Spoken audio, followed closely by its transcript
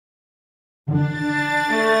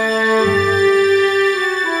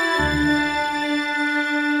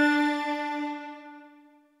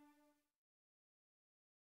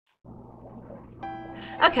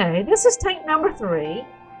Okay, this is tank number 3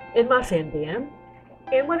 in my fin bin.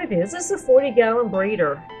 And what it is, this is a 40-gallon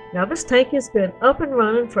breeder. Now this tank has been up and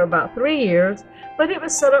running for about 3 years, but it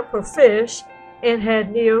was set up for fish and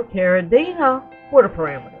had neocaridina water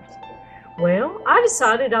parameters. Well, I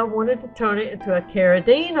decided I wanted to turn it into a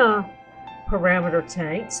caridina parameter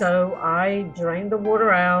tank, so I drained the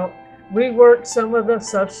water out, reworked some of the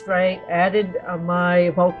substrate, added my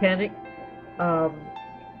volcanic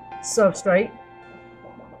substrate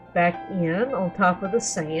back in on top of the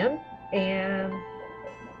sand, and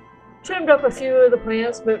trimmed up a few of the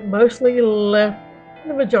plants, but mostly left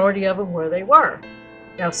the majority of them where they were.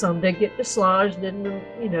 Now some did get dislodged in the,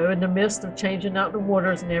 in the midst of changing out the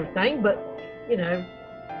waters and everything, but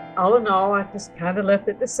all in all, I just kind of left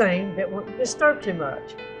it the same. Didn't want to disturb too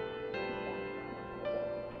much.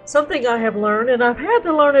 Something I have learned, and I've had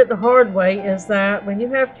to learn it the hard way, is that when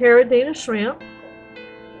you have caridina shrimp,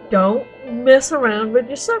 don't mess around with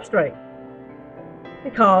your substrate,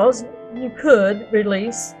 because you could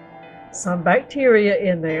release some bacteria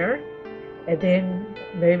in there, and then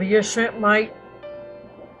maybe your shrimp might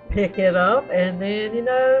pick it up, and then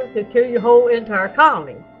could kill your whole entire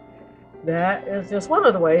colony. That is just one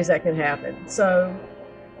of the ways that can happen. So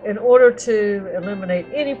in order to eliminate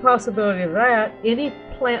any possibility of that, any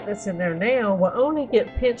plant that's in there now will only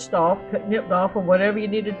get pinched off, nipped off, or whatever you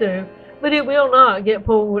need to do, but it will not get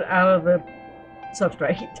pulled out of the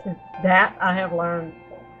substrate. That I have learned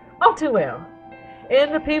all too well.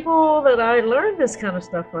 And the people that I learned this kind of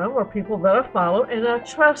stuff from are people that I follow, and I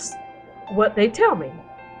trust what they tell me.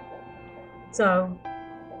 So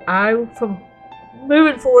from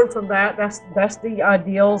moving forward from that, that's the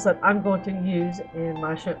ideals that I'm going to use in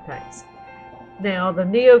my shrimp tanks. Now the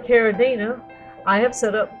neocaridina, I have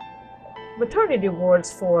set up maternity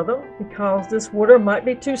wards for them, because this water might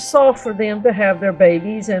be too soft for them to have their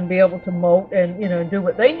babies and be able to molt and do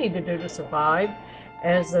what they need to do to survive,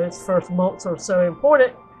 as those first molts are so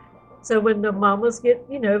important. So when the mamas get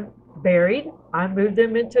buried, I move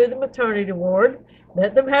them into the maternity ward,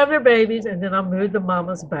 let them have their babies, and then I move the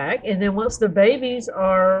mamas back. And then once the babies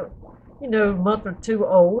are a month or two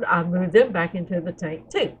old, I move them back into the tank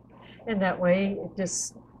too. And that way it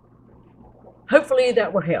just, hopefully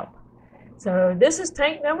that will help. So this is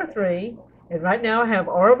tank number 3, and right now I have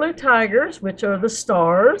Oro Blue Tigers, which are the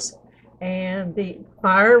stars, and the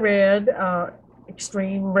Fire Red,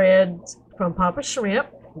 Extreme Red from Papa Shrimp.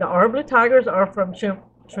 The Oro Blue Tigers are from Shrimp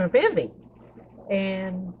Envy.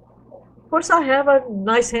 And of course I have a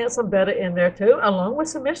nice handsome betta in there too, along with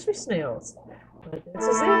some mystery snails. But this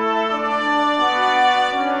is it.